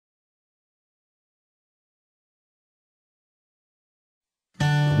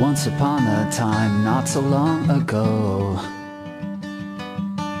Once upon a time, not so long ago,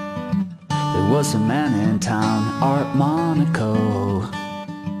 there was a man in town, Arto Monaco.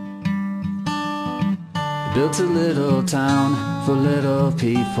 He built a little town for little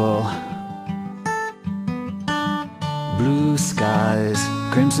people. Blue skies,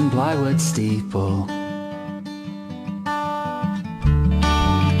 crimson plywood steeple.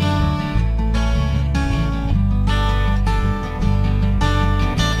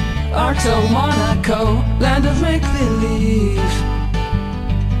 Arto Monaco, land of make-believe.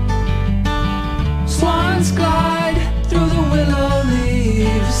 Swans glide through the willow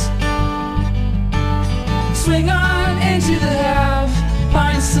leaves. Swing on into the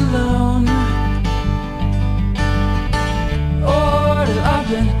half-pint saloon. Order up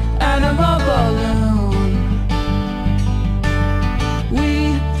an animal balloon.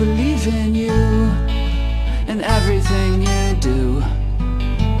 We believe in you and everything you do.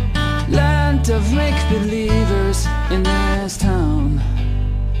 Land of make-believers in this town.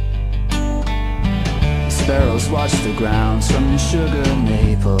 Sparrows watch the grounds from the sugar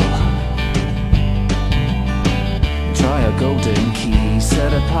maple. Try a golden key,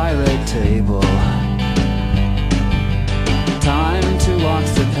 set a pirate table. Time to walk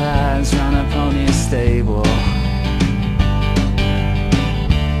the paths round a pony stable.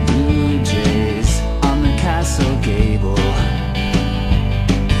 Blue jays on the castle gable.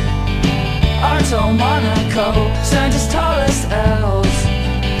 Arto Monaco, Santa's tallest elf.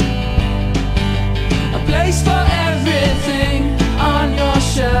 A place for everything on your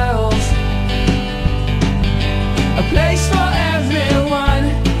shelf. A place for everyone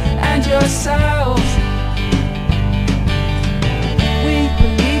and yourself. We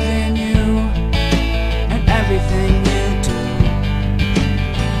believe in you and everything you do.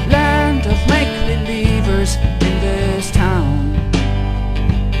 Land of make-believers in this town.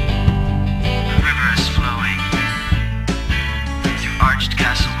 Arched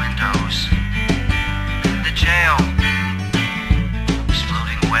castle windows. The jail was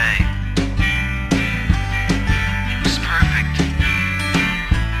floating away. It was perfect.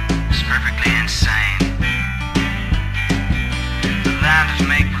 It was perfectly insane. The land of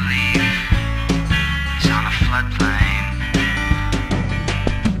make-believe is on a floodplain.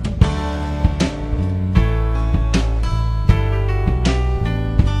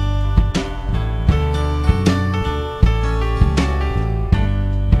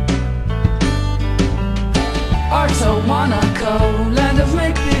 Arto Monaco, land of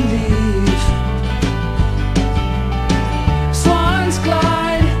make-believe. Swans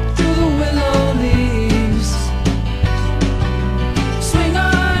glide through the willow leaves. Swing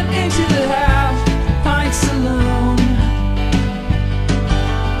on into the half-pint saloon.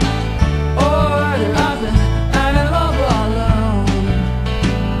 Order up an animal balloon.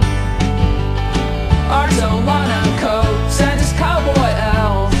 Arto Monaco, Santa's cowboy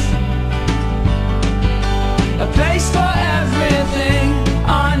elf. A place for everything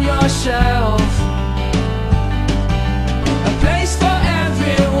on your shelf. A place for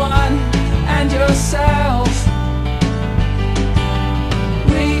everyone and yourself.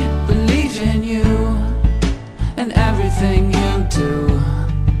 We believe in you and everything you do.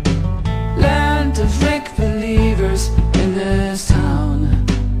 Land of make-believers in this town.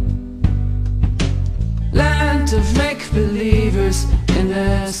 Land of make-believers in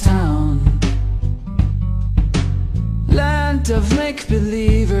this town. Land of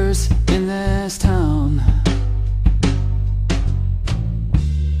make-believers in this town.